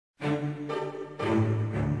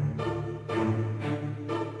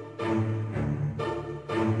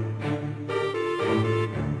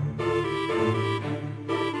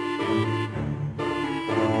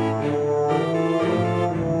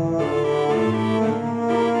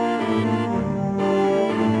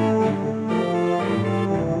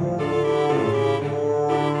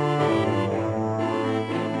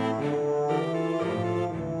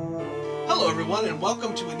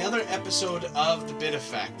of the Bit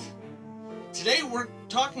Effect. Today we're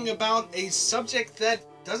talking about a subject that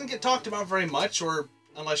doesn't get talked about very much, or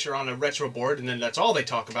unless you're on a retro board and then that's all they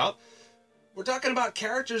talk about. We're talking about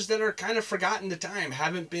characters that are kind of forgotten to time,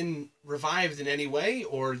 haven't been revived in any way,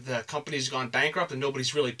 or the company's gone bankrupt and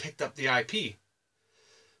nobody's really picked up the IP.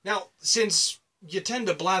 Now, since you tend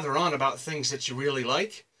to blather on about things that you really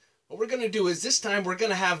like, what we're going to do is this time we're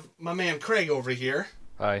going to have my man Craig over here.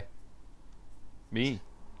 Hi. Me?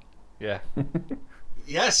 Yeah.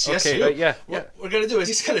 Yes, okay, you. Yeah. What we're going to do is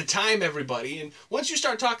he's going to time everybody, and once you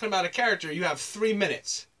start talking about a character, you have 3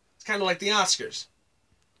 minutes. It's kind of like the Oscars.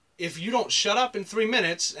 If you don't shut up in 3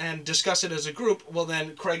 minutes and discuss it as a group, well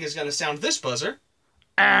then Craig is going to sound this buzzer.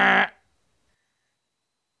 And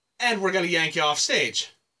we're going to yank you off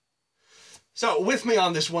stage. So with me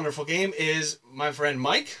on this wonderful game is my friend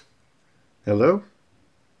Mike. Hello.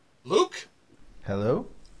 Luke. Hello.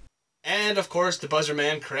 And of course the buzzer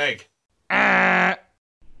man Craig.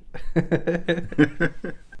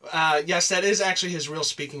 Yes, that is actually his real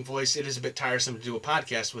speaking voice. It is a bit tiresome to do a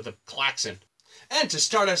podcast with a klaxon. And to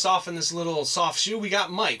start us off in this little soft shoe, we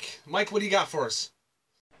got Mike. Mike, what do you got for us?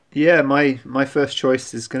 Yeah, my first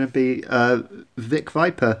choice is going to be Vic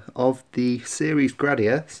Viper of the series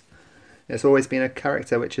Gradius. It's always been a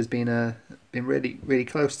character which has been really really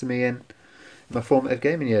close to me in my formative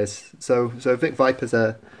gaming years. So Vic Viper's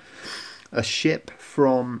a ship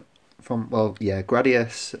from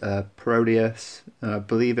Gradius, Parodius. I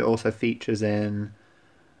believe it also features in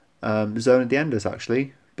Zone of the Enders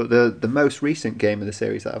actually. But the most recent game of the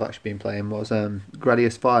series that I've actually been playing was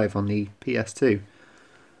Gradius 5 on the PS2.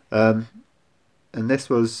 And this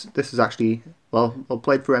was actually, I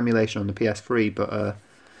played through emulation on the PS3, but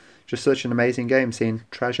just such an amazing game, seeing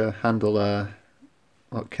Treasure handle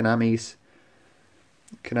Konami's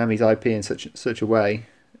IP in such a way.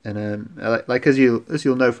 And like as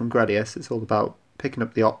you'll know from Gradius, it's all about picking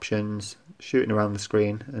up the options, shooting around the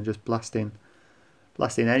screen, and just blasting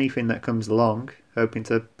anything that comes along, hoping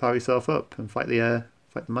to power yourself up and fight the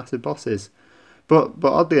massive bosses. But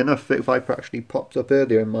oddly enough, Vic Viper actually popped up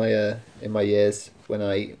earlier in my years when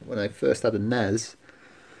I first had a NES.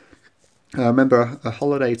 I remember a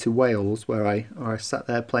holiday to Wales where I sat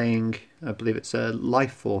there playing, I believe it's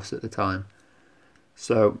Life Force at the time.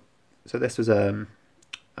 So this was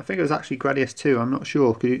I think it was actually Gradius 2. I'm not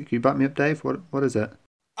sure. Could you back me up, Dave? What is it?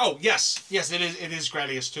 Oh yes, it is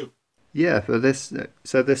Gradius 2. Yeah, for this,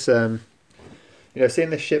 seeing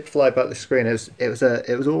the ship fly about the screen, it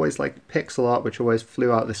was always like pixel art which always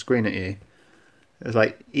flew out the screen at you. It was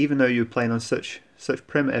like, even though you were playing on such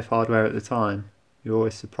primitive hardware at the time, you're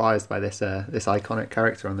always surprised by this iconic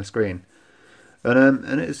character on the screen,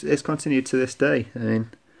 and it's continued to this day. I mean,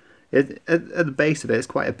 at the base of it, it's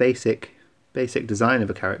quite a basic design of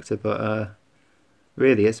a character, but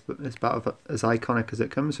really it's about as iconic as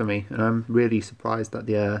it comes for me, and I'm really surprised that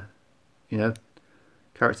the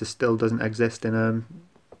character still doesn't exist in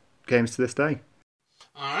games to this day.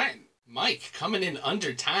 All right, Mike, coming in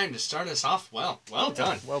under time to start us off. Well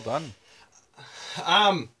done. Well done.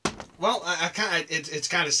 It's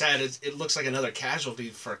kind of sad. It looks like another casualty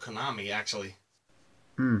for Konami, actually.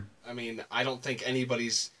 I mean, I don't think I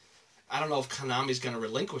don't know if Konami's going to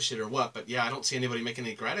relinquish it or what, but yeah, I don't see anybody making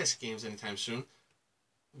any Gradius games anytime soon.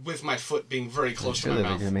 With my foot being very close to my mouth.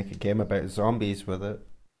 They're going to make a game about zombies with it.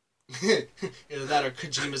 Either that or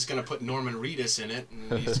Kojima's going to put Norman Reedus in it,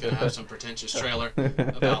 and he's going to have some pretentious trailer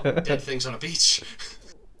about dead things on a beach.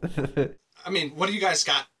 I mean, what do you guys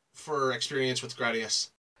got for experience with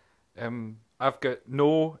Gradius? I've got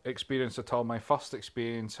no experience at all. My first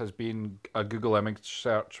experience has been a Google image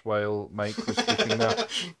search while Mike was speaking there.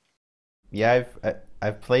 Yeah,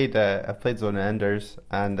 I've played Zone of Enders,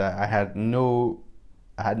 and I hadn't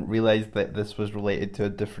realised that this was related to a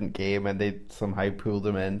different game, and they somehow pulled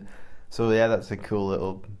them in. So yeah, that's a cool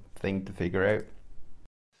little thing to figure out.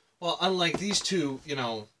 Well, unlike these two,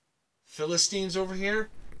 Philistines over here,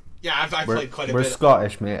 yeah, I've played quite a bit. We're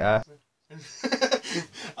Scottish, mate. I've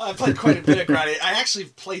played quite a bit of Gradius. I actually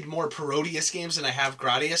played more Parodius games than I have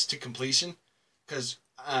Gradius to completion, because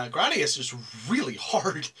Gradius is really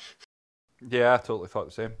hard. Yeah, I totally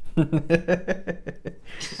thought the same.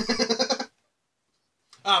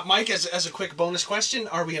 Mike, as a quick bonus question,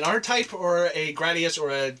 are we an R-type or a Gradius or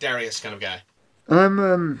a Darius kind of guy?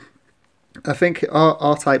 I think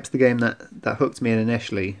R-type's the game that hooked me in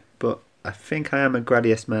initially, but I think I am a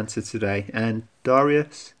Gradius man to today, and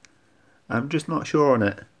Darius, I'm just not sure on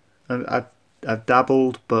it. I've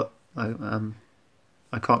dabbled, but I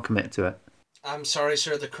can't commit to it. I'm sorry,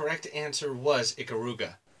 sir. The correct answer was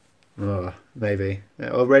Ikaruga. Oh, maybe.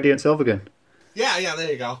 Or Radiant Silvergun. Yeah, there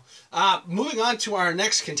you go. Moving on to our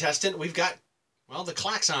next contestant, we've got Well, the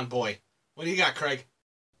Klaxon boy. What do you got, Craig?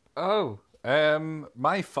 Oh,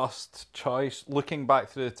 my first choice, looking back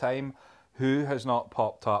through the time, who has not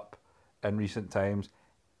popped up in recent times?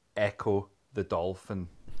 Echo the Dolphin.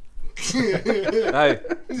 Now,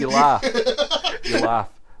 you laugh.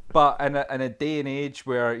 But in a day and age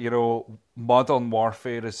where, modern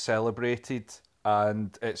warfare is celebrated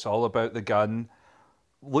and it's all about the gun,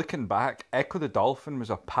 looking back, Echo the Dolphin was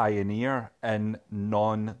a pioneer in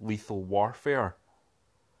non-lethal warfare.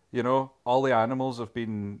 All the animals have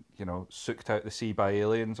been, sucked out the sea by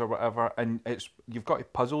aliens or whatever, and you've got to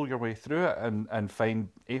puzzle your way through it and find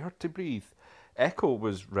air to breathe. Echo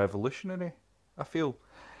was revolutionary, I feel.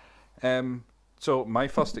 So my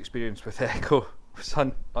first experience with Echo was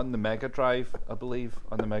on the Mega Drive, I believe.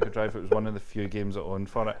 On the Mega Drive, it was one of the few games I owned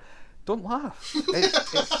for it. Don't laugh.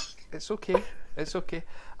 It's okay. It's okay.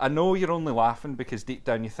 I know you're only laughing because deep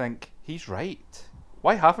down you think, he's right.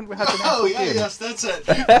 Why haven't we had an Echo game? Yes, that's it.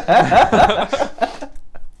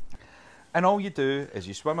 And all you do is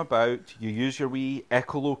you swim about, you use your wee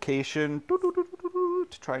echolocation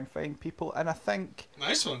to try and find people. And I think...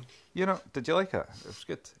 Nice one. Did you like it? It was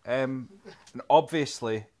good. And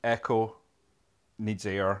obviously, Echo needs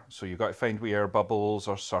air, so you've got to find wee air bubbles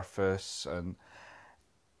or surface. And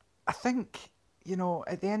I think...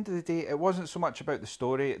 at the end of the day, it wasn't so much about the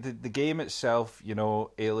story. The game itself,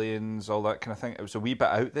 aliens, all that kind of thing, it was a wee bit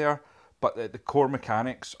out there, but the core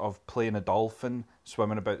mechanics of playing a dolphin,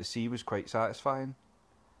 swimming about the sea was quite satisfying.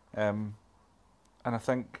 And I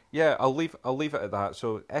think, I'll leave it at that.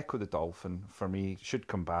 So Echo the Dolphin, for me, should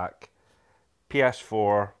come back.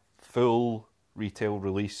 PS4, full retail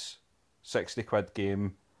release, 60 quid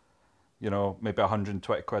game. Maybe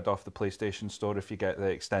 120 quid off the PlayStation Store if you get the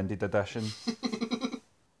extended edition.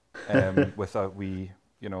 With a wee,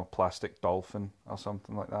 plastic dolphin or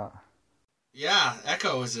something like that. Yeah,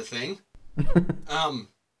 Echo is a thing. The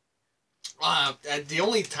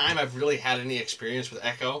only time I've really had any experience with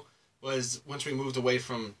Echo was once we moved away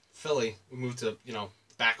from Philly. We moved to,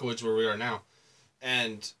 backwoods where we are now.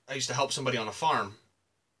 And I used to help somebody on a farm.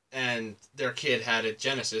 And their kid had a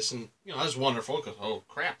Genesis, and that was wonderful because, oh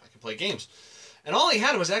crap, I can play games. And all he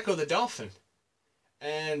had was Echo the Dolphin.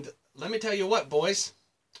 And let me tell you what, boys,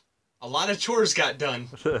 a lot of chores got done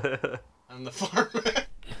on the farm.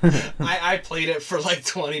 I played it for like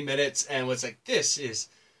 20 minutes and was like, this is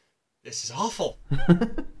awful.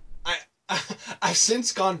 I've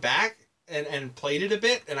since gone back and played it a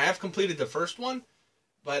bit, and I have completed the first one.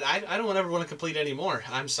 But I don't ever want to complete any more.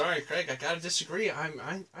 I'm sorry, Craig. I gotta disagree.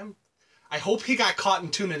 I hope he got caught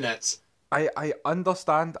in tuna nets. I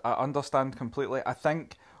understand. I understand completely. I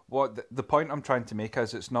think what the point I'm trying to make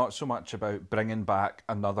is it's not so much about bringing back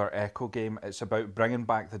another Echo game. It's about bringing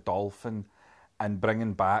back the Dolphin and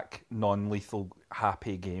bringing back non-lethal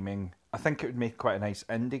happy gaming. I think it would make quite a nice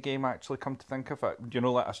indie game, actually, come to think of it.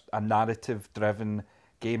 Like a narrative-driven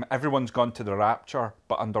game. Everyone's gone to the Rapture,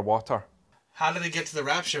 but underwater. How do they get to the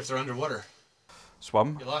Rapture if they're underwater?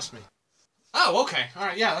 Swim. You lost me. Oh, okay. All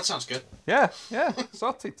right. Yeah, that sounds good. Yeah,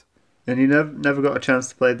 sorted. And you never got a chance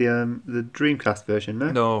to play the Dreamcast version,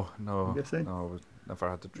 no? No, we never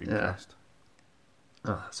had the Dreamcast.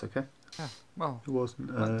 Yeah. Oh, that's okay. Yeah, well, it wasn't.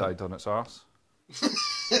 It died on its arse.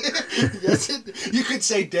 Yes, you could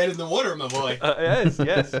say dead in the water, my boy.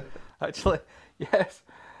 Yes. Actually, yes.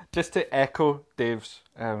 Just to echo Dave's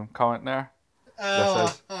comment there. This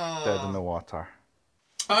is dead in the water.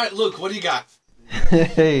 All right, Luke, what do you got?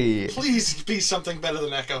 Hey. Please be something better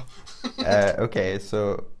than Echo. Okay,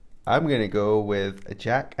 so I'm going to go with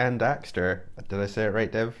Jak and Daxter. Did I say it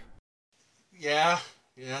right, Dev? Yeah,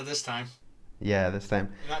 this time. Yeah, this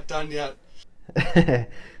time. You're not done yet.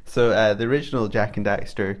 So the original Jak and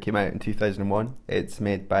Daxter came out in 2001. It's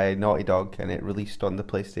made by Naughty Dog and it released on the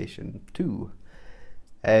PlayStation 2.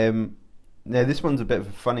 Now this one's a bit of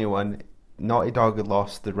a funny one. Naughty Dog had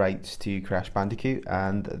lost the rights to Crash Bandicoot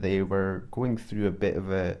and they were going through a bit of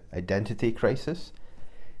a identity crisis.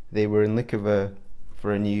 They were in look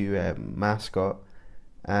for a new mascot,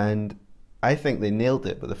 and I think they nailed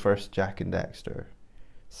it with the first Jak and Daxter.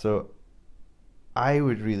 So I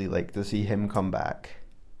would really like to see him come back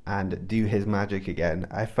and do his magic again.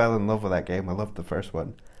 I fell in love with that game. I loved the first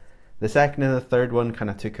one. The second and the third one kind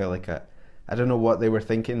of took I don't know what they were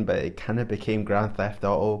thinking, but it kind of became Grand Theft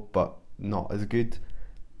Auto, but not as good.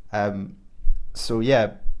 So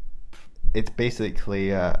yeah, it's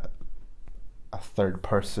basically a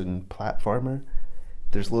third-person platformer.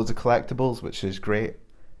 There's loads of collectibles, which is great.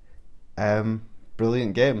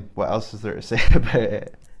 Brilliant game. What else is there to say about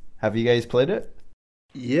it? Have you guys played it?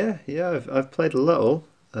 Yeah, I've played a little.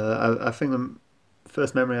 I think the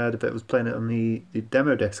first memory I had of it was playing it on the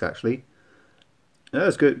demo disc, actually. Yeah, it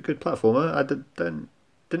was good platformer. I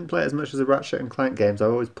didn't play it as much as the Ratchet and Clank games. I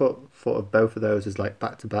always thought of both of those as like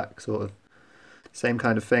back to back sort of same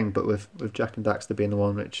kind of thing, but with Jak and Daxter being the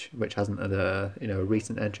one which hasn't had a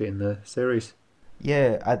recent entry in the series.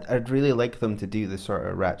 Yeah, I'd really like them to do the sort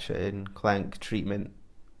of Ratchet and Clank treatment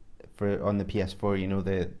for on the PS4. You know,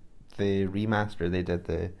 the remaster they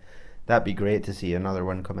did. That'd be great to see another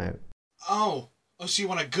one come out. Oh, so you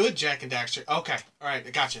want a good Jak and Daxter? Okay, all right, I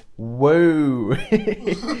gotcha. Whoa.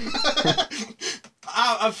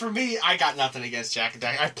 For me, I got nothing against Jak and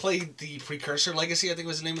Daxter. I played the Precursor Legacy, I think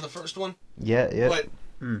was the name of the first one. Yeah. But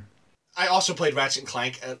I also played Ratchet and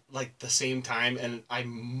Clank at like the same time, and I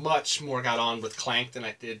much more got on with Clank than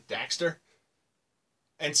I did Daxter.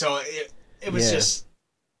 And so it was just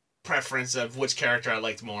preference of which character I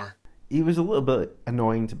liked more. He was a little bit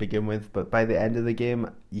annoying to begin with, but by the end of the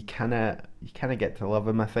game, you kind of get to love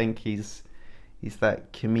him. I think he's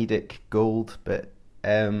that comedic gold, but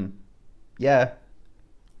yeah.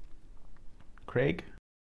 Craig?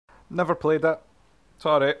 Never played it.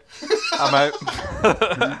 Sorry, I'm out.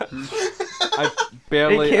 I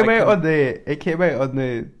barely. It came out on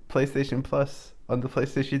the PlayStation Plus on the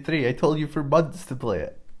PlayStation 3. I told you for months to play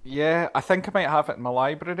it. Yeah, I think I might have it in my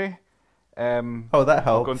library. Oh, that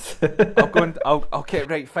helps. Okay,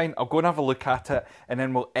 right, fine. I'll go and have a look at it, and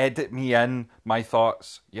then we'll edit me in my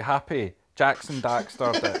thoughts. You happy? Jackson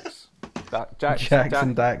Daxter, Dix.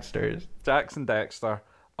 Jackson Daxters. Jackson Daxter.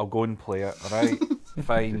 I'll go and play it. All right,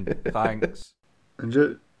 fine. Thanks.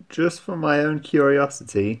 And just for my own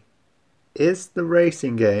curiosity, is the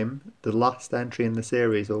racing game the last entry in the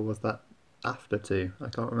series, or was that after 2? I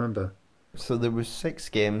can't remember. So there was 6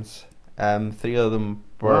 games. 3 of them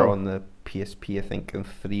were Wow. on the PSP, I think, and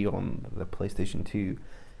 3 on the PlayStation 2.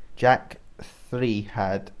 Jak 3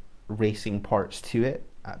 had racing parts to it.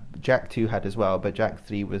 Jak 2 had as well, but Jak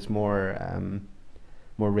 3 was more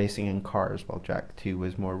racing in cars, while Jak 2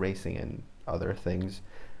 was more racing in other things.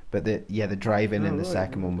 But the driving in the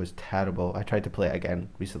second one was terrible. I tried to play it again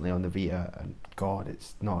recently on the Vita, and God,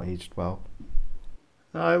 it's not aged well.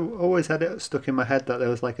 I always had it stuck in my head that there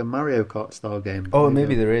was like a Mario Kart style game. Oh,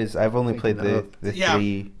 maybe there is. I've only played Thinking the Yeah.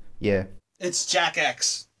 3. Yeah. It's Jak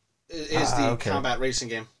X is the okay. combat racing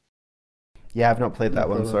game. Yeah, I've not played that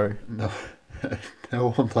one, sorry. No, no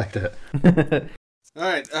one played it. All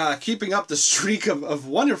right, keeping up the streak of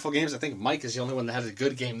wonderful games. I think Mike is the only one that had a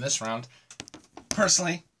good game this round.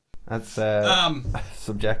 Personally, That's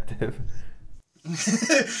subjective.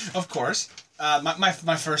 of course.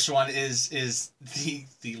 My first one is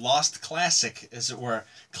the lost classic, as it were,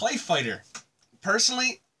 Clay Fighter.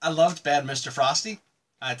 Personally, I loved Bad Mr. Frosty.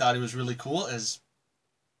 I thought he was really cool. As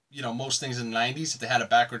you know, most things in the 90s, if they had a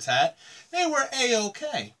backwards hat, they were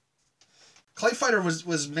A-OK. Clay Fighter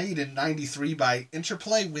was made in 93 by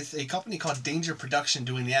Interplay with a company called Danger Production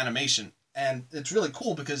doing the animation. And it's really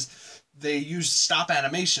cool because they used stop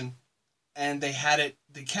animation and they had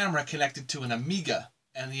the camera connected to an Amiga.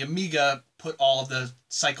 And the Amiga put all of the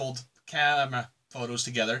cycled camera photos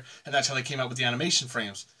together, and that's how they came out with the animation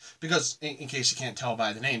frames. Because, in case you can't tell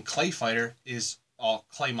by the name, Clay Fighter is all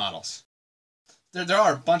clay models. There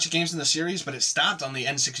are a bunch of games in the series, but it stopped on the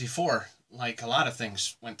N64. Like a lot of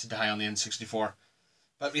things went to die on the N64.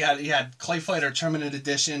 But you had Clay Fighter Tournament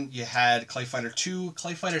Edition, you had Clay Fighter 2,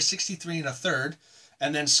 Clay Fighter 63 and a third,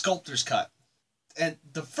 and then Sculptor's Cut. And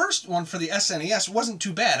the first one for the SNES wasn't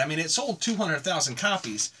too bad. I mean, it sold 200,000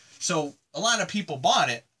 copies, so a lot of people bought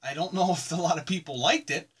it. I don't know if a lot of people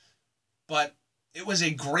liked it, but it was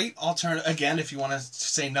a great alternative. Again, if you want to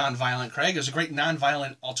say non-violent, Craig, it was a great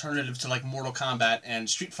non-violent alternative to like Mortal Kombat and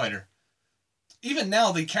Street Fighter. Even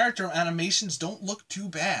now, the character animations don't look too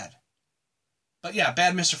bad. But yeah,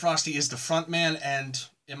 Bad Mr. Frosty is the front man and,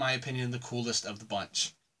 in my opinion, the coolest of the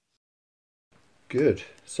bunch. Good.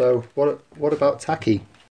 So what about Tacky?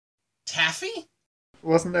 Taffy?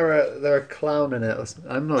 Wasn't there a clown in it?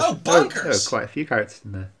 I'm not. Oh, Bonkers! There were quite a few characters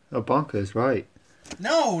in there. Oh, Bonkers, right?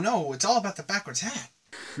 No, it's all about the backwards hat.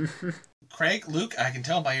 Craig, Luke, I can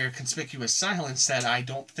tell by your conspicuous silence that I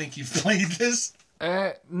don't think you've played this.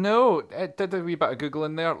 No, it did a wee bit of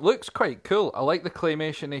Googling there. Looks quite cool. I like the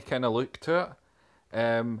claymation-y kind of look to it.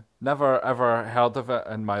 Never ever heard of it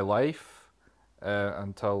in my life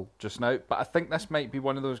until just now. But I think this might be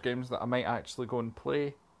one of those games that I might actually go and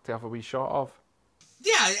play to have a wee shot of.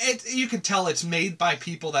 Yeah, you can tell it's made by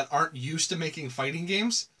people that aren't used to making fighting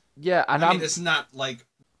games. Yeah, and I mean, it's not like...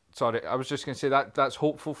 Sorry, I was just going to say that's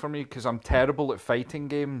hopeful for me because I'm terrible at fighting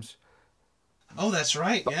games. Oh, that's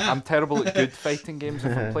right, yeah. I'm terrible at good fighting games.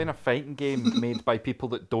 If I'm playing a fighting game made by people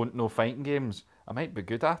that don't know fighting games, I might be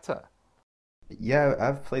good at it. Yeah,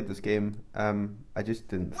 I've played this game. I just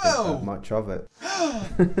didn't think Whoa! that much of it.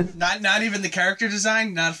 Not even the character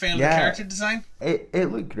design? Not a fan of the Yeah. character design?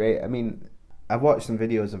 It looked great. I mean, I watched some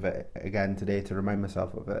videos of it again today to remind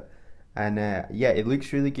myself of it, and yeah, it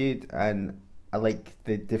looks really good. And I like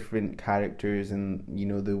the different characters, and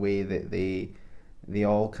the way that they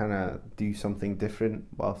all kind of do something different.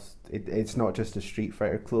 Whilst it's not just a Street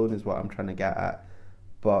Fighter clone, is what I'm trying to get at.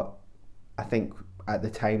 But I think at the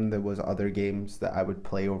time there was other games that I would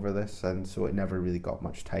play over this, and so it never really got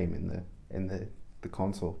much time in the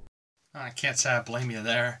console. I can't say I blame you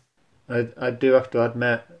there. I do have to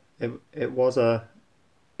admit, it was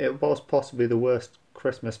possibly the worst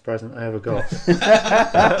Christmas present I ever got.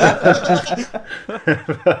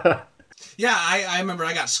 Yeah, I remember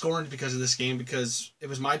I got scorned because of this game because it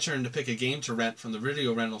was my turn to pick a game to rent from the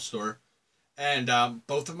video rental store. And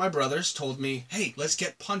both of my brothers told me, hey, let's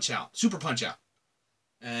get Punch-Out, Super Punch-Out.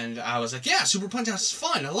 And I was like, yeah, Super Punch-Out is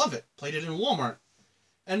fun. I love it. Played it in Walmart.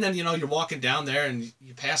 And then, you're walking down there and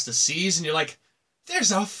you pass the C's and you're like,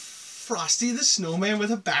 there's a Frosty the Snowman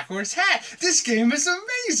with a backwards hat. This game is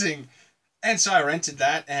amazing. And so I rented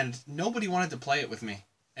that and nobody wanted to play it with me.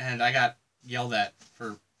 And I got yelled at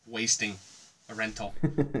for wasting a rental.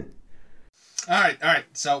 All right.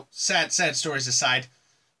 So sad stories aside,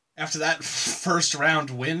 after that first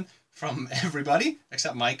round win from everybody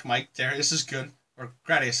except Mike, Darius is good, or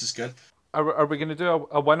Gradius is good. Are we going to do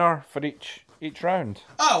a winner for each round?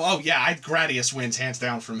 Oh yeah, Gradius wins hands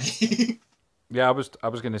down for me. Yeah, I was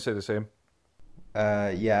going to say the same.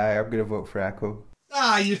 Yeah, I'm gonna vote for Echo.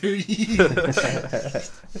 You're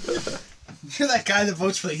that guy that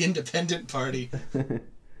votes for the independent party.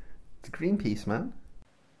 It's Greenpeace, man.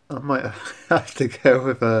 I might have to go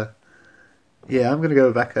with yeah, I'm going to go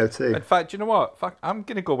with Echo too. In fact, you know what? I'm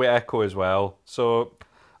going to go with Echo as well. So,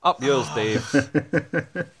 up yours, Dave.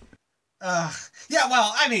 Yeah,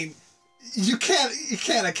 well, I mean, you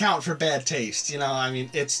can't account for bad taste, I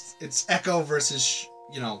mean, it's Echo versus,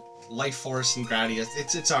 Life Force and Gradius.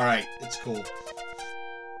 It's all right. It's cool.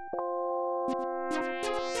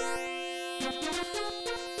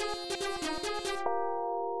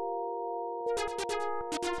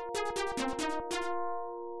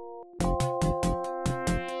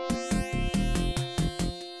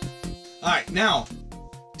 All right, now,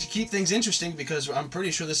 to keep things interesting, because I'm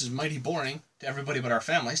pretty sure this is mighty boring to everybody but our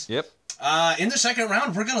families. Yep. In the second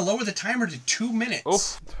round, we're going to lower the timer to 2 minutes.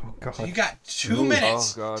 Oof. Oh God. So you got 2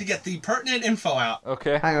 minutes Oh, God. to get the pertinent info out.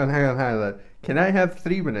 Okay. Hang on. Can I have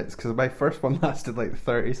 3 minutes? Because my first one lasted like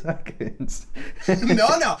 30 seconds.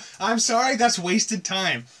 No, I'm sorry, that's wasted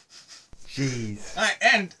time. Jeez. All right,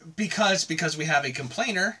 and because we have a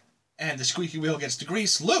complainer and the squeaky wheel gets the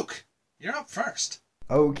grease, Luke, you're up first.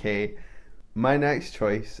 Okay. My next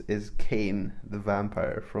choice is Kain, the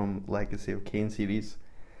vampire from Legacy of Kain series.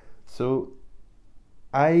 So,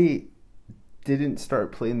 I didn't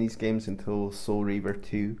start playing these games until Soul Reaver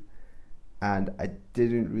 2, and I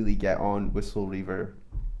didn't really get on with Soul Reaver,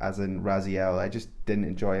 as in Raziel. I just didn't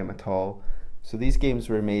enjoy him at all. So these games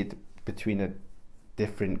were made between a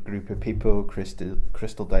different group of people,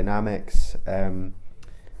 Crystal Dynamics, God,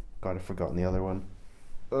 I've forgotten the other one.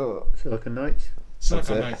 Oh, Silicon Knights.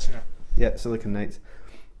 Silicon it. Knights, yeah. Yeah, Silicon Knights.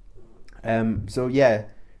 So yeah,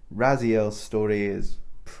 Raziel's story is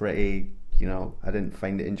pretty, I didn't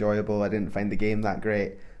find it enjoyable. I didn't find the game that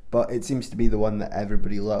great, but it seems to be the one that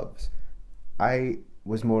everybody loves. I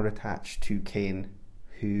was more attached to Kain,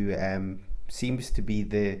 who seems to be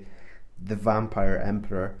the vampire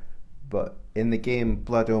emperor, but in the game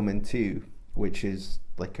Blood Omen 2, which is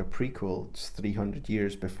like a prequel, it's 300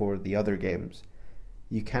 years before the other games,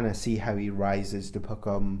 you kind of see how he rises to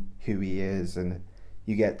become who he is, and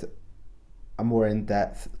you get a more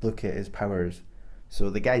in-depth look at his powers. So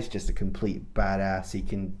the guy's just a complete badass. He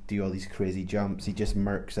can do all these crazy jumps. He just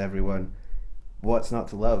murks everyone. What's not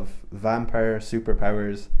to love? Vampire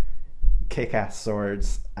superpowers, kick-ass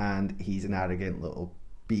swords, and he's an arrogant little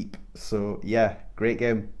beep. So yeah, great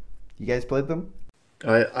game. You guys played them?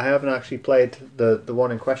 I haven't actually played the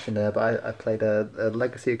one in question there, but I played a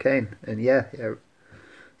Legacy of Kain, and yeah,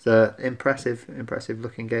 it's an impressive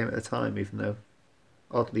looking game at the time, even though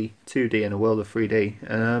oddly 2D in a world of 3D.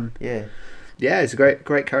 Yeah, it's a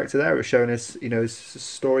great character there. It was showing us, his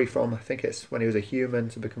story from, I think it's when he was a human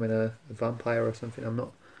to becoming a vampire or something. I'm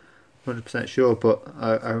not 100% sure, but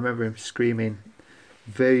I remember him screaming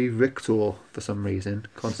 "Very Victor" for some reason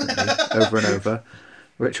constantly over and over,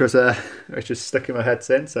 which was stuck in my head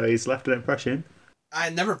since. So he's left an impression. I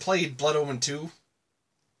never played Blood Omen 2.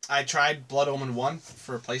 I tried Blood Omen 1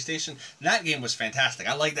 for PlayStation. That game was fantastic.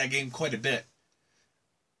 I liked that game quite a bit.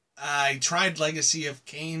 I tried Legacy of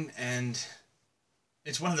Kain, and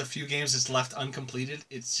It's one of the few games that's left uncompleted.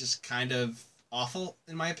 It's just kind of awful,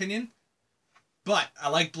 in my opinion. But I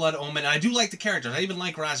like Blood Omen. I do like the characters. I even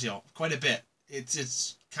like Raziel quite a bit.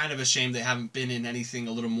 It's kind of a shame they haven't been in anything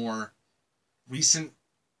a little more recent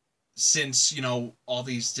since, all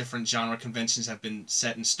these different genre conventions have been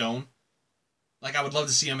set in stone. Like, I would love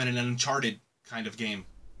to see them in an Uncharted kind of game.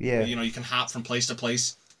 Yeah. Where, you can hop from place to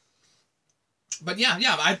place. But yeah,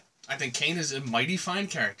 I think Kain is a mighty fine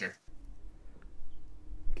character.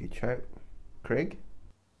 Good shout. Craig?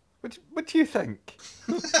 What do you think?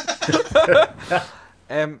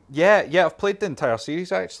 Yeah, I've played the entire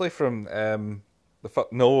series actually from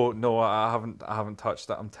No, I haven't touched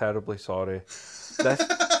it. I'm terribly sorry. This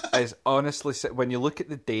is honestly, when you look at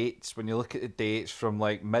the dates from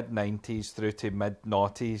like mid-90s through to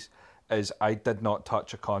mid-noughties, I did not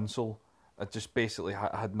touch a console. I just basically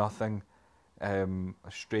had nothing. I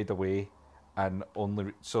strayed away, and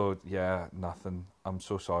nothing. I'm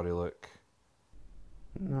so sorry, Luke.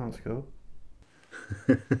 No, let's go.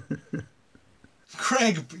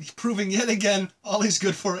 Craig proving yet again all he's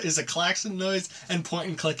good for is a klaxon noise and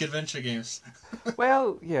point-and-click adventure games.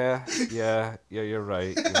 Well, yeah, you're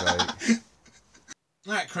right.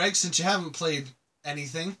 Alright, Craig, since you haven't played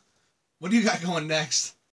anything, what do you got going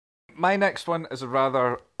next? My next one is a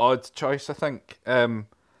rather odd choice, I think. I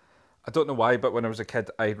don't know why, but when I was a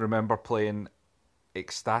kid, I remember playing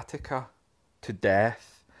Ecstatica to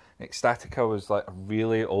death. Ecstatica was like a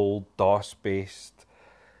really old DOS-based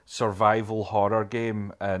survival horror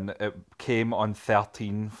game, and it came on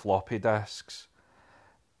 13 floppy disks.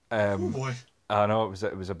 Oh boy. I know, it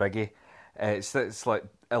was a biggie. It's like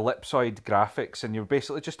ellipsoid graphics, and you're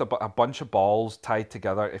basically just a bunch of balls tied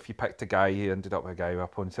together. If you picked a guy, you ended up with a guy with a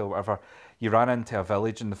ponytail, whatever. You ran into a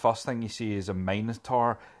village, and the first thing you see is a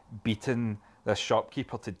minotaur beating this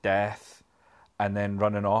shopkeeper to death and then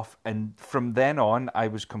running off. And from then on, I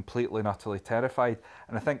was completely and utterly terrified.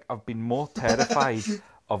 And I think I've been more terrified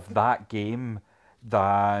of that game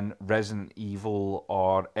than Resident Evil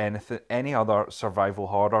or any other survival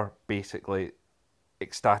horror. Basically,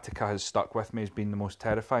 Ecstatica has stuck with me as being the most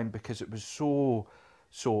terrifying because it was so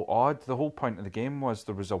odd. The whole point of the game was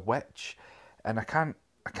there was a witch, and I can't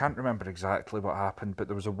remember exactly what happened, but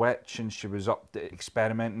there was a witch and she was up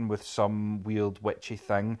experimenting with some weird witchy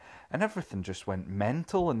thing, and everything just went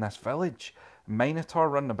mental in this village. Minotaur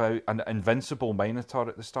running about, an invincible Minotaur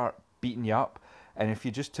at the start, beating you up, and if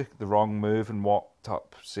you just took the wrong move and walked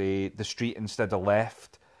up, say, the street instead of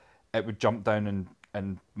left, it would jump down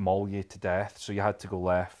and maul you to death, so you had to go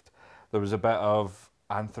left. There was a bit of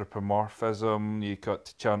anthropomorphism. You got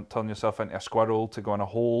to turn yourself into a squirrel to go in a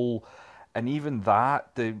hole, and even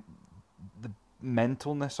that, the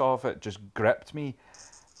mentalness of it just gripped me.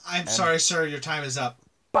 I'm sorry, sir, your time is up.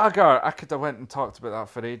 Bugger! I could have went and talked about that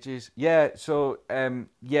for ages. Yeah, so,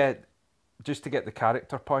 just to get the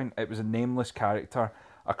character point, it was a nameless character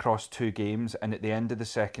across 2 games, and at the end of the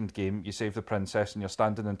second game, you save the princess and you're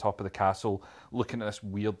standing on top of the castle looking at this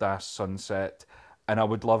weird-ass sunset, and I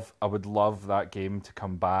would love that game to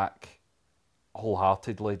come back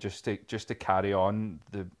wholeheartedly, just to carry on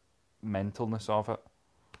the mentalness of it.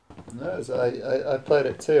 No, I played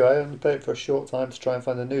it too. I only played it for a short time to try and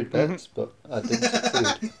find the nude bits, but I didn't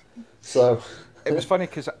succeed. So it was funny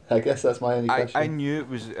because I guess that's my only question. I knew it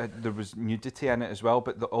was there was nudity in it as well,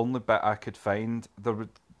 but the only bit I could find there would,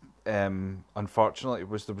 unfortunately,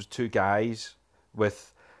 there was 2 guys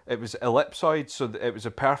with. It was ellipsoid, so it was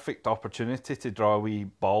a perfect opportunity to draw wee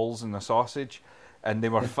balls in the sausage, and they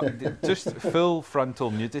were just full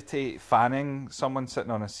frontal nudity, fanning someone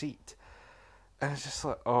sitting on a seat. And it's just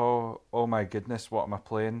like, oh my goodness, what am I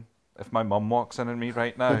playing? If my mum walks in on me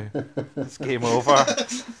right now, it's game over.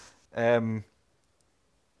 And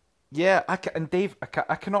Dave,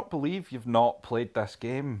 I cannot believe you've not played this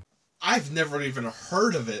game. I've never even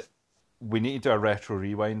heard of it. We need to do a retro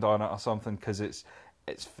rewind on it or something, because it's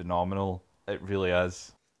phenomenal. It really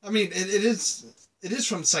is. I mean, it is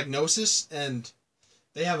from Psygnosis, and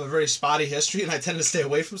they have a very spotty history, and I tend to stay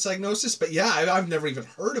away from Psygnosis. But yeah, I've never even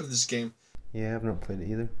heard of this game. Yeah, I've not played it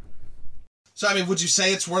either. So, I mean, would you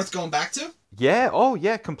say it's worth going back to?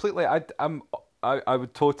 Yeah, completely. I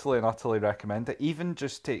would totally and utterly recommend it, even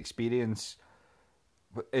just to experience.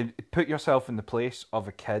 Put yourself in the place of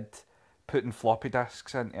a kid putting floppy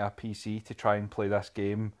disks into a PC to try and play this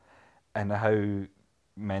game, and how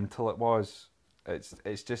mental it was.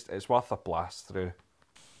 It's worth a blast through.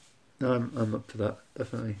 No, I'm up to that,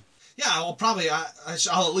 definitely. Yeah, I'll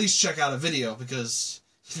at least check out a video, because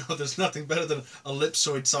there's nothing better than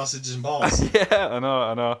ellipsoid sausages and balls. Yeah, I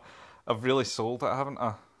know. I've really sold it, haven't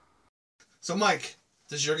I? So, Mike,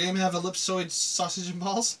 does your game have ellipsoid sausage and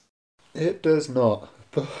balls? It does not.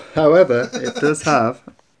 However, it does have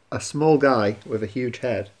a small guy with a huge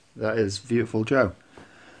head. That is Beautiful Joe.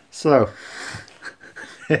 So,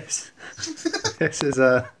 this, this is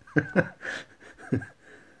a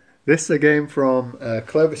this is a game from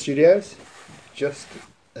Clover Studios, just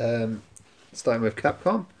starting with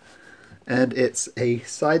Capcom, and it's a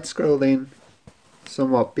side-scrolling,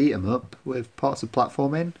 somewhat beat 'em up with parts of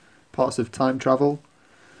platforming, parts of time travel,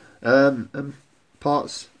 and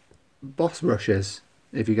parts boss rushes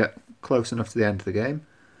if you get close enough to the end of the game.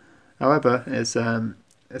 However, it's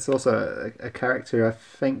also a character I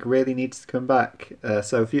think really needs to come back.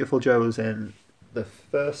 So Beautiful Joe was in the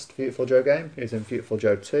first Beautiful Joe game. He was in Beautiful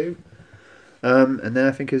Joe 2. And then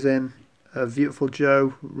I think he was in Beautiful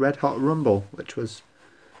Joe Red Hot Rumble, which was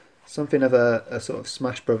something of a sort of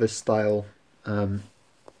Smash Brothers style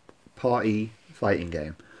party fighting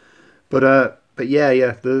game. But yeah,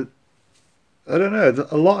 I don't know.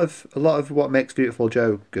 A lot of what makes Beautiful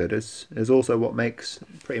Joe good is also what makes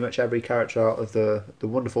pretty much every character out of the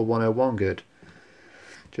Wonderful 101 good.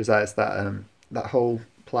 Which is that it's that whole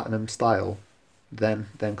Platinum style, then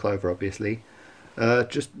Clover obviously,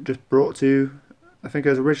 just brought to, I think it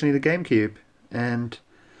was originally the GameCube, and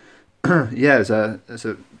yeah, it's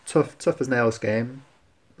a tough as nails game,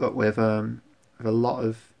 but with a lot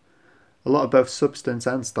of both substance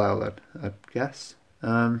and style, I guess.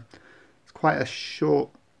 Quite a short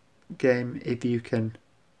game if you can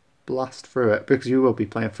blast through it, because you will be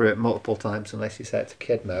playing through it multiple times unless you set it to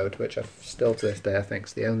kid mode, which I still to this day I think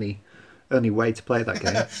is the only way to play that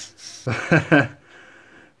game.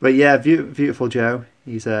 But yeah, Beautiful Joe,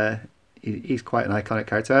 he's quite an iconic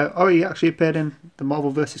character. Oh, he actually appeared in the Marvel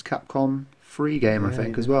vs. Capcom 3 game, I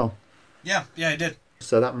think, as well. Yeah, I did.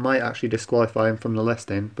 So that might actually disqualify him from the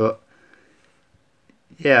listing, but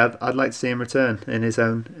yeah, I'd like to see him return in his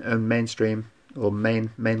own mainstream or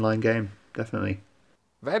mainline game, definitely.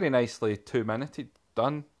 Very nicely 2-minute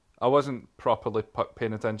done. I wasn't properly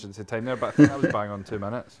paying attention to the time there, but I think I was bang on 2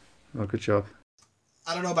 minutes. Oh, good job.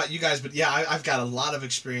 I don't know about you guys, but yeah, I've got a lot of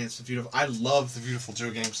experience with Beautiful. I love the Beautiful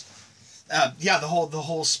Joe games. Yeah, the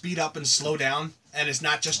whole speed up and slow down, and it's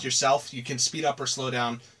not just yourself. You can speed up or slow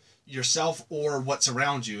down yourself or what's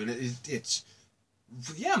around you, and it's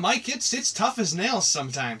yeah, Mike, it's tough as nails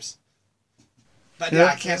sometimes. But yeah,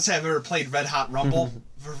 I can't say I've ever played Red Hot Rumble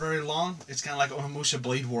for very long. It's kind of like Onimusha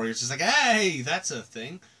Blade Warriors. It's like, hey, that's a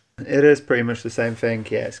thing. It is pretty much the same thing.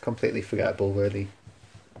 Yeah, it's completely forgettable, really.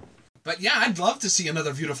 But yeah, I'd love to see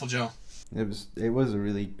another Beautiful Joe. It was a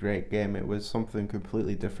really great game. It was something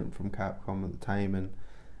completely different from Capcom at the time,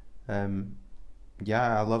 and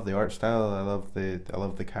yeah, I love the art style. I love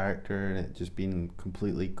the character, and it just being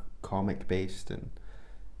completely comic based, and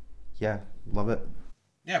yeah, love it.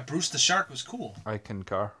 Yeah, Bruce the Shark was cool. I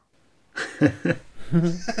concur. Good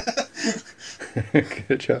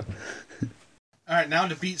job. All right, now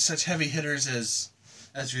to beat such heavy hitters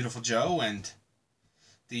as Beautiful Joe and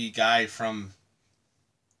the guy from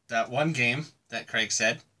that one game that Craig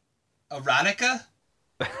said, Erotica?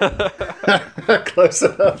 Close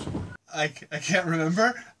enough. I can't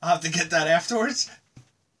remember. I'll have to get that afterwards.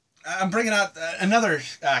 I'm bringing out another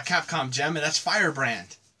Capcom gem, and that's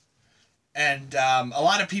Firebrand. And a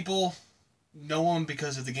lot of people know him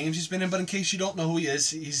because of the games he's been in, but in case you don't know who he is,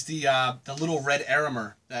 he's the little red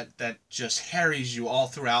Aramer that just harries you all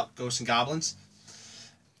throughout Ghosts and Goblins.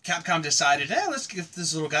 Capcom decided, let's give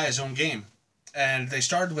this little guy his own game. And they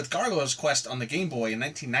started with Gargoyle's Quest on the Game Boy in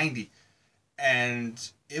 1990.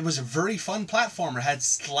 And it was a very fun platformer. Had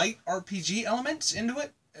slight RPG elements into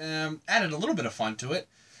it. Added a little bit of fun to it.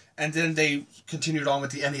 And then they continued on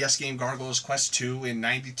with the NES game Gargoyle's Quest 2 in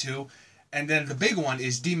 92. And then the big one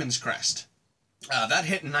is Demon's Crest. That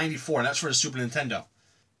hit in 94, and that's for the Super Nintendo.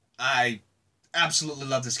 I absolutely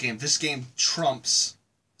love this game. This game trumps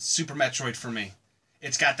Super Metroid for me.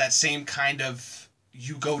 It's got that same kind of,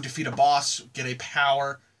 you go defeat a boss, get a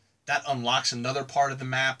power, that unlocks another part of the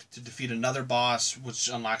map to defeat another boss, which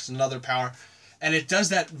unlocks another power. And it does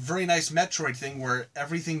that very nice Metroid thing where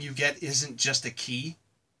everything you get isn't just a key.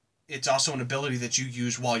 It's also an ability that you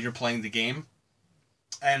use while you're playing the game.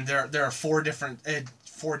 And there are four different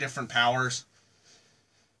powers.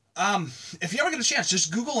 If you ever get a chance,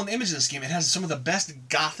 just Google an image of this game. It has some of the best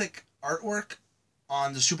gothic artwork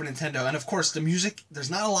on the Super Nintendo. And of course, the music, there's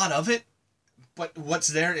not a lot of it, but what's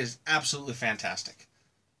there is absolutely fantastic.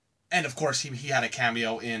 And of course, he had a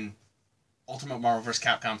cameo in Ultimate Marvel vs.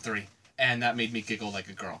 Capcom 3, and that made me giggle like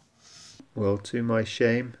a girl. Well, to my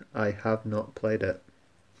shame, I have not played it.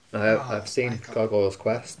 I've seen Gargoyle's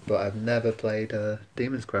Quest, but I've never played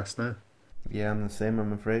Demon's Crest, no. Yeah, I'm the same,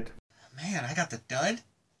 I'm afraid. Man, I got the dud.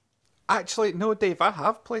 Actually, no, Dave, I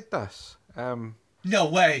have played this. No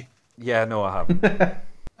way. Yeah, no, I haven't.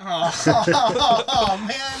 Oh,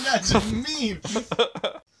 man, that's mean.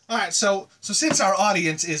 All right, so since our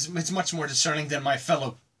audience is much more discerning than my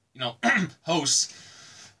fellow, hosts,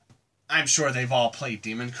 I'm sure they've all played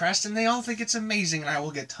Demon Crest and they all think it's amazing, and I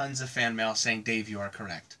will get tons of fan mail saying, "Dave, you are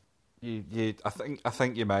correct." I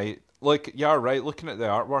think you might. Like, you're right. Looking at the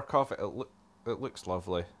artwork of it, it looks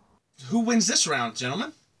lovely. Who wins this round,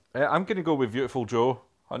 gentlemen? I'm going to go with Beautiful Joe,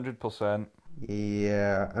 100%.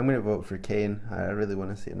 Yeah, I'm going to vote for Kane. I really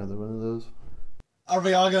want to see another one of those. Are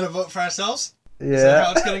we all going to vote for ourselves? Yeah. Is that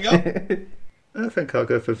how it's going to go? I think I'll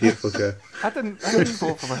go for Beautiful Joe. I didn't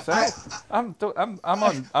vote for myself. I'm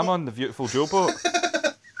on the Beautiful Joe boat.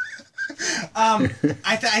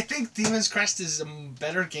 I think Demon's Crest is a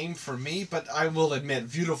better game for me, but I will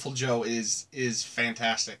admit Beautiful Joe is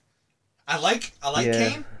fantastic. I like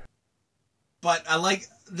Kane, but I like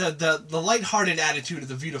the lighthearted attitude of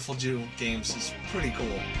the Beautiful Joe games is pretty cool.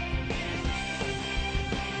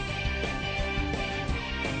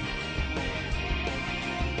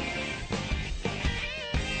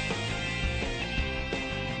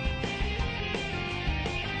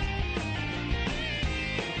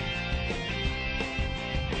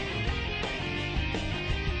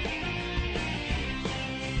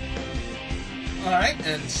 Alright,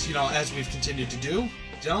 and, as we've continued to do,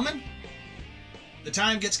 gentlemen, the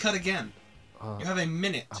time gets cut again. You have a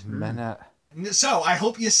minute. A minute. So, I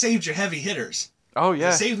hope you saved your heavy hitters. Oh, yeah.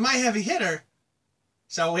 I saved my heavy hitter,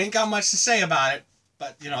 so we ain't got much to say about it,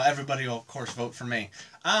 but, everybody will, of course, vote for me.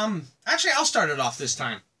 Actually, I'll start it off this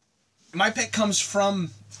time. My pick comes from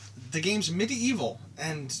the game's Medieval,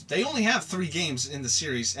 and they only have 3 games in the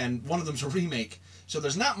series, and one of them's a remake, so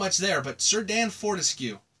there's not much there, but Sir Dan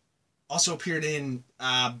Fortescue also appeared in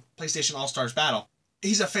PlayStation All-Stars Battle.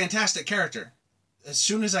 He's a fantastic character. As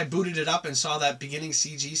soon as I booted it up and saw that beginning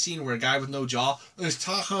CG scene where a guy with no jaw is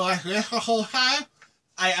talking like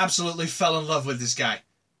I absolutely fell in love with this guy.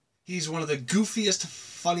 He's one of the goofiest,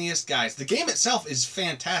 funniest guys. The game itself is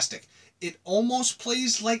fantastic. It almost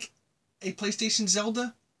plays like a PlayStation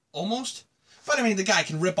Zelda. Almost. But I mean, the guy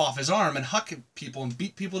can rip off his arm and huck people and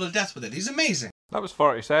beat people to death with it. He's amazing. That was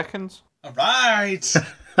 40 seconds. All right.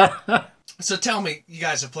 So tell me, you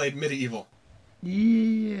guys have played Medieval.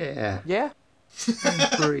 Yeah. Yeah.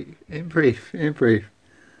 In brief.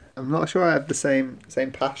 I'm not sure I have the same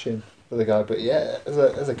passion for the guy, but yeah,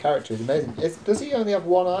 as a character, he's amazing. Does he only have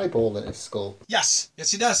one eyeball in his skull? Yes,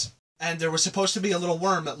 he does. And there was supposed to be a little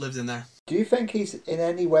worm that lived in there. Do you think he's in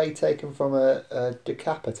any way taken from a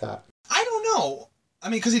Decapitat? I don't know. I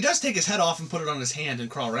mean, because he does take his head off and put it on his hand and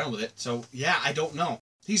crawl around with it. So, yeah, I don't know.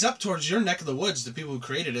 He's up towards your neck of the woods, the people who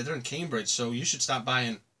created it. They're in Cambridge, so you should stop by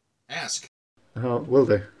and ask. Oh, will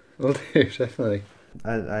do. Will do, definitely.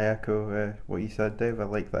 I echo what you said, Dave. I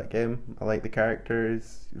like that game. I like the character.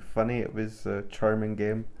 It's funny. It was a charming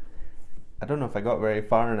game. I don't know if I got very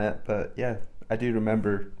far in it, but yeah, I do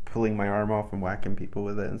remember pulling my arm off and whacking people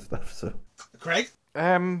with it and stuff. So, Craig?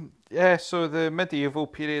 Yeah, so the medieval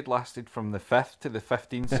period lasted from the 5th to the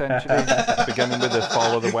 15th century, beginning with the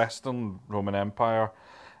fall of the Western Roman Empire,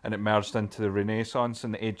 and it merged into the Renaissance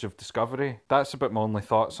and the Age of Discovery. That's about my only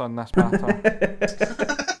thoughts on this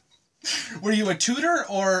matter. Were you a Tudor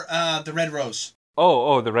or the Red Rose?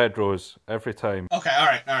 Oh, the Red Rose, every time. Okay,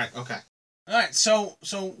 alright, okay. Alright, so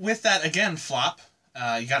with that again, Flop,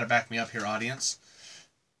 you gotta back me up here, audience.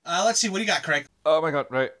 Let's see, what do you got, Craig? Oh my god,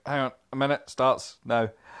 right, hang on, a minute, starts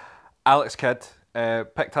now. Alex Kidd,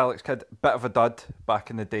 picked Alex Kidd, bit of a dud back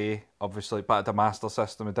in the day, obviously, but I had a Master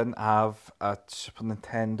System. I didn't have a Super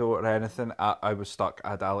Nintendo or anything. I was stuck. I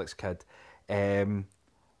had Alex Kidd.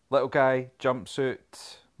 Little guy,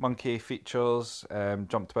 jumpsuit, monkey features,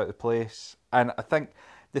 jumped about the place. And I think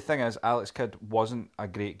the thing is, Alex Kidd wasn't a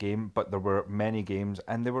great game, but there were many games,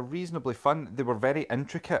 and they were reasonably fun. They were very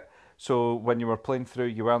intricate. So when you were playing through,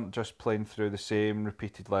 you weren't just playing through the same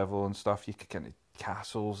repeated level and stuff. You could kind of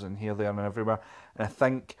castles and here, there, and everywhere. And I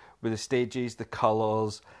think with the stages, the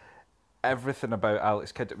colours, everything about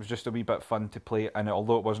Alex Kidd, it was just a wee bit fun to play. And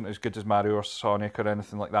although it wasn't as good as Mario or Sonic or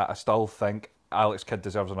anything like that, I still think Alex Kidd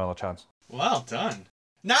deserves another chance. Well done.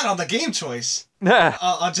 Not on the game choice. Yeah.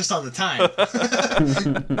 Just on the time.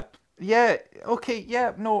 Yeah. Okay.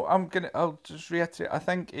 Yeah. No. I'll just reiterate. I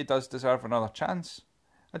think he does deserve another chance.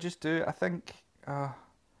 I just do. I think.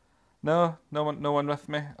 No one with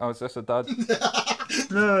me. Oh, is this a dud?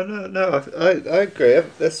 No. I agree.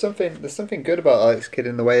 There's something good about Alex Kidd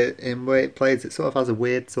in the way it plays. It sort of has a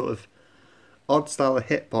weird sort of odd style of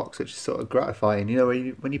hitbox, which is sort of gratifying. You know,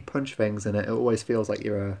 when you punch things in it, it always feels like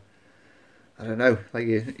you're like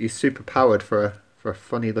you're super powered for a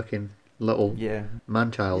funny looking little Yeah.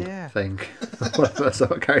 man-child Yeah. thing. What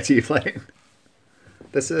sort of character you playing?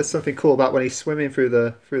 There's something cool about when he's swimming through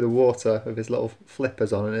the water with his little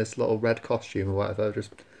flippers on and his little red costume or whatever,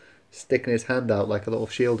 just sticking his hand out like a little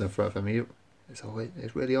shield in front of him. It's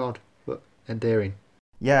really odd, but endearing.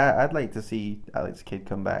 Yeah, I'd like to see Alex Kidd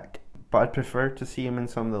come back, but I'd prefer to see him in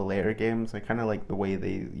some of the later games. I kind of like the way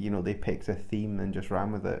they picked a theme and just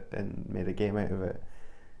ran with it and made a game out of it.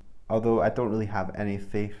 Although I don't really have any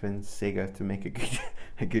faith in Sega to make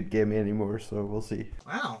a good game anymore, so we'll see.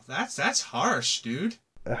 Wow, that's harsh, dude.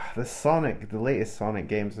 The latest Sonic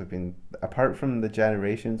games have been, apart from the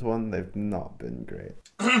Generations one, they've not been great.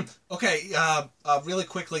 Okay, really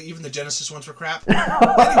quickly, even the Genesis ones were crap. Anyway,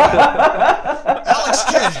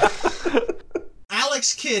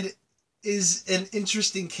 Alex Kidd is an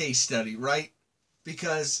interesting case study, right?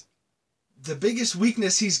 Because the biggest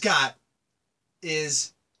weakness he's got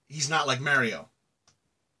is he's not like Mario.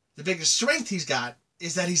 The biggest strength he's got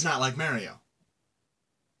is that he's not like Mario.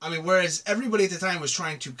 I mean, whereas everybody at the time was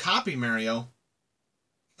trying to copy Mario,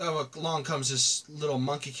 along comes this little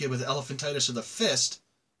monkey kid with elephantitis of the fist,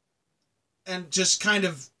 and just kind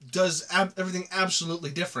of does everything absolutely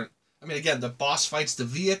different. I mean, again, the boss fights, the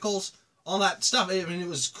vehicles, all that stuff. I mean, it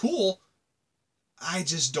was cool. I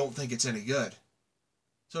just don't think it's any good.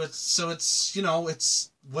 So it's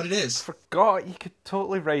it's what it is. Forgot you could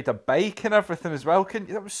totally ride a bike and everything as well, couldn't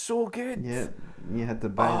you? That was so good. Yeah, you had to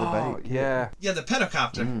buy the bike. Yeah. Yeah, the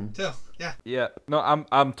pedocopter too. Yeah. Yeah. No,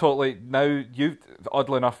 I'm totally now. You,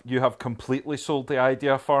 oddly enough, you have completely sold the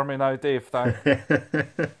idea for me now, Dave. Thanks.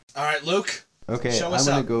 All right, Luke. Okay, Show I'm us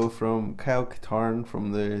going to up. go from Kyle Katarn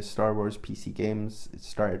from the Star Wars PC games. It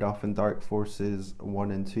started off in Dark Forces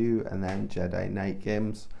 1 and 2 and then Jedi Knight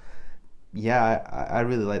games. Yeah, I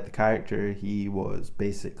really like the character. He was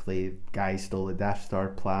basically guy stole the Death Star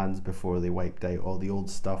plans before they wiped out all the old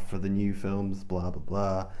stuff for the new films, blah,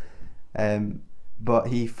 blah, blah. But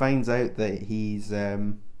he finds out that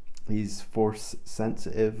he's force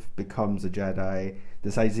sensitive, becomes a Jedi,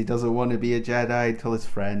 decides he doesn't want to be a Jedi until his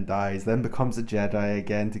friend dies, then becomes a Jedi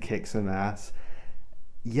again to kick some ass.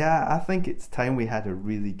 Yeah, I think it's time we had a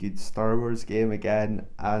really good Star Wars game again,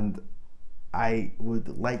 and I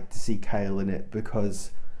would like to see Kyle in it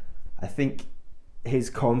because I think his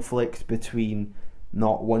conflict between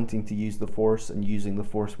not wanting to use the Force and using the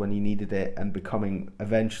Force when he needed it and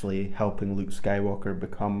eventually helping Luke Skywalker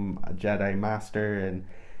become a Jedi Master and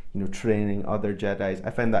training other Jedis. I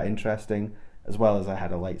found that interesting, as well as I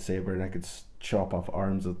had a lightsaber and I could chop off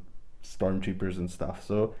arms of stormtroopers and stuff.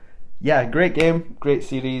 So yeah, great game, great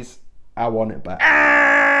series. I want it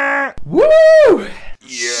back. Woo!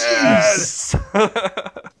 Yes.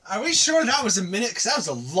 Are we sure that was a minute? Because that was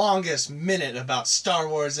the longest minute about Star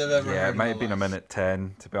Wars I've ever heard. Yeah, it might have been a minute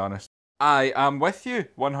 10, to be honest. I am with you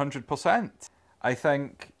 100%. I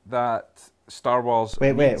think that Star Wars.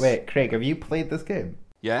 Wait, Craig, have you played this game?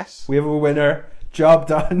 Yes. We have a winner. Job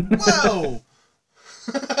done. Whoa!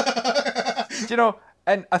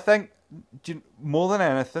 And I think more than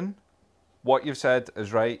anything, what you've said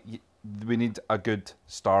is right. We need a good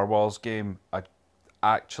Star Wars game. A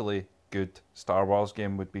actually good Star Wars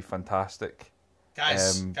game would be fantastic.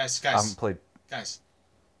 Guys. I haven't played. Guys,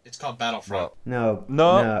 it's called Battlefront. No.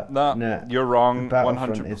 No. You're wrong.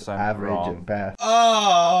 Battlefront 100% is average wrong. at best.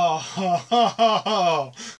 Oh,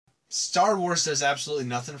 Star Wars does absolutely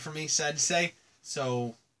nothing for me, sad to say.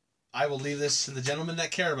 So I will leave this to the gentlemen that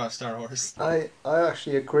care about Star Wars. I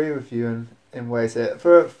actually agree with you in ways that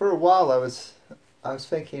for a while I was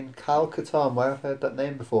thinking Kyle Katarn, where I've heard that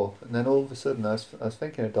name before, and then all of a sudden I was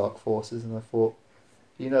thinking of Dark Forces, and I thought,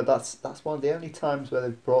 that's one of the only times where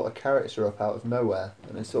they've brought a character up out of nowhere,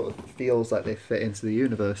 and it sort of feels like they fit into the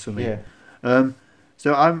universe for me. Yeah.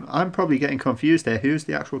 So I'm probably getting confused here. Who's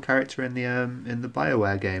the actual character in the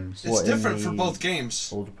BioWare games? It's different for both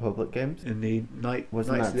games. Old Republic games? In the Knights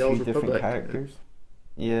Wasn't of that the Old two different Republic characters?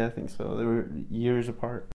 Yeah, I think so. They were years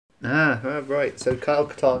apart. Right. So Kyle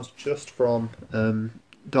Katarn's just from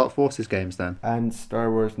Dark Forces games then. And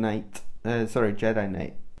Star Wars Jedi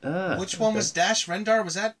Knight. Which one was Dash Rendar?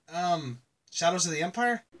 Was that Shadows of the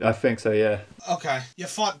Empire? I think so, yeah. Okay. You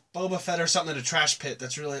fought Boba Fett or something in a trash pit.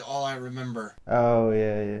 That's really all I remember. Oh,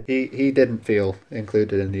 yeah. He didn't feel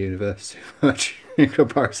included in the universe too much in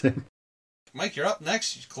comparison. Mike, you're up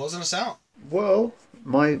next. You're closing us out. Well,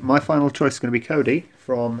 my final choice is going to be Cody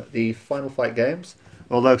from the Final Fight games.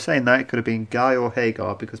 Although saying that, it could have been Guy or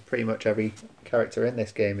Hagar because pretty much every character in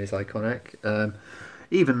this game is iconic.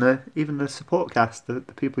 Even the support cast, the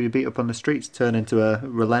people you beat up on the streets turn into a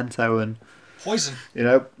Relento and Poison.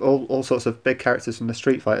 all sorts of big characters from the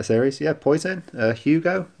Street Fighter series. Yeah, Poison,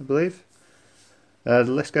 Hugo, I believe. The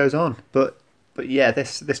list goes on, but yeah,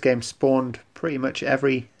 this game spawned pretty much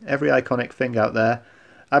every iconic thing out there.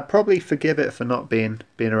 I'd probably forgive it for not being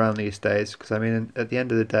around these days, because I mean, at the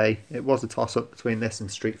end of the day, it was a toss up between this and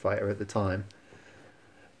Street Fighter at the time.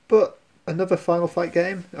 But another Final Fight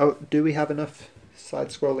game. Oh, do we have enough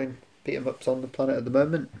side-scrolling beat 'em ups on the planet at the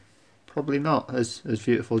moment? Probably not, as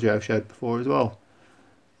Beautiful Joe showed before as well.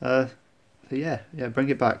 So yeah, bring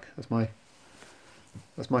it back. That's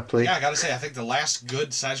my plea. Yeah, I gotta say, I think the last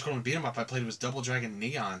good side-scrolling beat 'em up I played was Double Dragon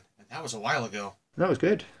Neon, and that was a while ago. That was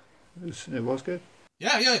good. It was good.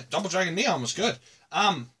 Yeah, Double Dragon Neon was good.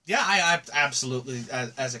 I absolutely,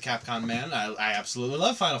 as a Capcom man, I absolutely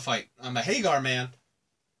love Final Fight. I'm a Hagar man,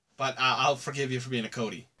 but I'll forgive you for being a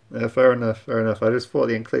Cody. Fair enough. I just thought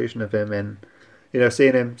the inclusion of him in,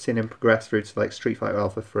 seeing him progress through to like Street Fighter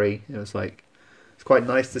Alpha 3, it was like, it's quite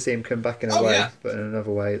nice to see him come back in a way, but in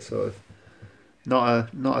another way, it's sort of not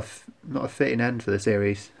a fitting end for the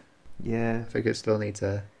series. Yeah, I think it still needs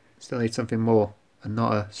something more, and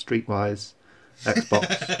not a Streetwise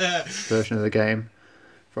Xbox version of the game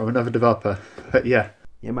from another developer. But yeah,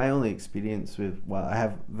 my only experience with, I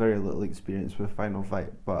have very little experience with Final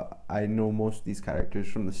Fight, but I know most of these characters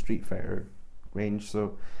from the Street Fighter range,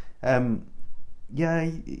 so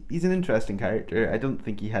he's an interesting character. I don't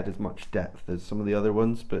think he had as much depth as some of the other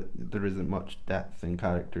ones, but there isn't much depth in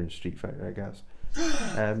character in Street Fighter, I guess.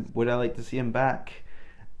 Would I like to see him back?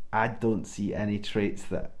 I don't see any traits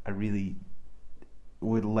that I really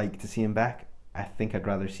would like to see him back. I think I'd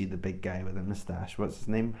rather see the big guy with a moustache. What's his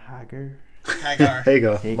name? Hagar.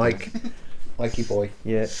 Hagar. Mikey boy.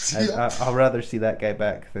 Yeah, I'll rather see that guy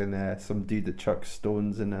back than some dude that chucks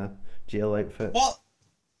stones in a jail outfit. Well,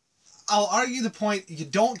 I'll argue the point, you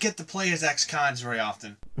don't get to play as ex-cons very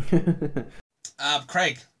often.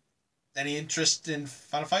 Craig, any interest in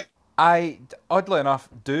Final Fight? I, oddly enough,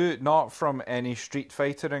 do, not from any Street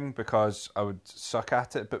Fightering, because I would suck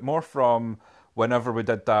at it, but more from whenever we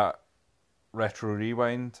did that Retro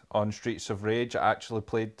Rewind on Streets of Rage, I actually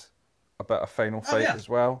played a bit of Final Fight as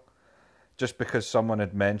well, just because someone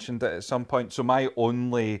had mentioned it at some point. So my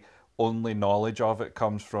only knowledge of it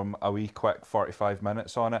comes from a wee quick 45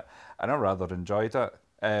 minutes on it, and I rather enjoyed it.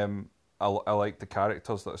 I like the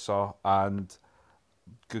characters that I saw, and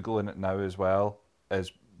Googling it now as well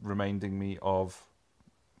is reminding me of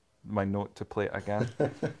my note to play it again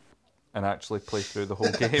and actually play through the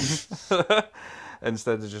whole game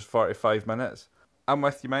instead of just 45 minutes. I'm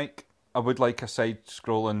with you, Mike. I would like a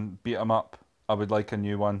side-scrolling beat-em-up. I would like a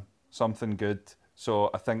new one, something good. So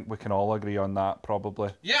I think we can all agree on that,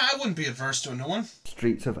 probably. Yeah, I wouldn't be adverse to a new one.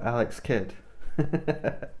 Streets of Alex Kidd.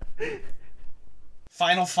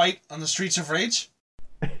 Final Fight on the Streets of Rage?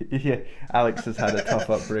 Yeah, Alex has had a tough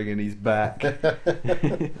upbringing. He's back.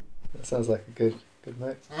 That sounds like a good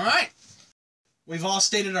note. All right. We've all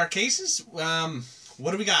stated our cases.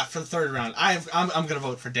 What do we got for the third round? I'm going to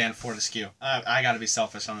vote for Dan Fortescue. I got to be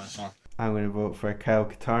selfish on this one. I'm going to vote for Kyle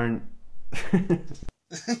Katarn.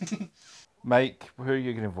 Mike, who are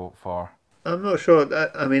you going to vote for? I'm not sure.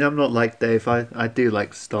 I mean, I'm not like Dave. I do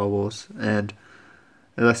like Star Wars, and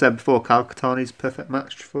as I said before, Kyle Katarn is a perfect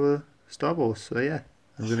match for Star Wars. So yeah,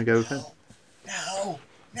 I'm going to go with him. No.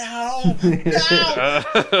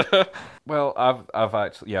 Well, I've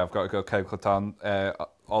actually, I've got to go Kyle Katarn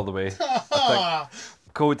all the way. I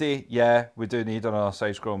think Cody, we do need another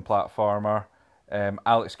side-scrolling platformer.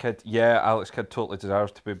 Alex Kidd, Alex Kidd totally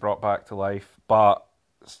deserves to be brought back to life, but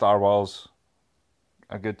Star Wars,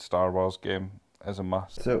 a good Star Wars game is a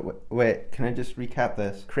must. So wait, can I just recap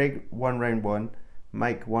this? Craig won round 1,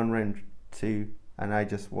 Mike won round 2, and I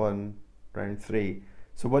just won round 3.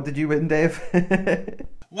 So what did you win, Dave?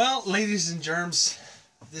 Well, ladies and germs,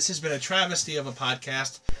 this has been a travesty of a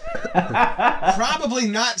podcast. Probably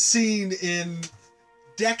not seen in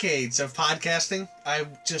decades of podcasting. I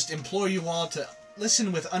just implore you all to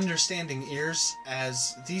listen with understanding ears,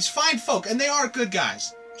 as these fine folk, and they are good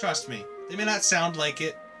guys, trust me. They may not sound like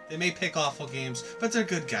it, they may pick awful games, but they're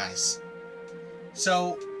good guys.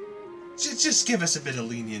 So, just give us a bit of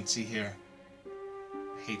leniency here.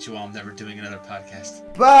 I hate you all, I'm never doing another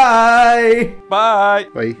podcast. Bye! Bye!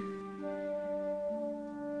 Bye.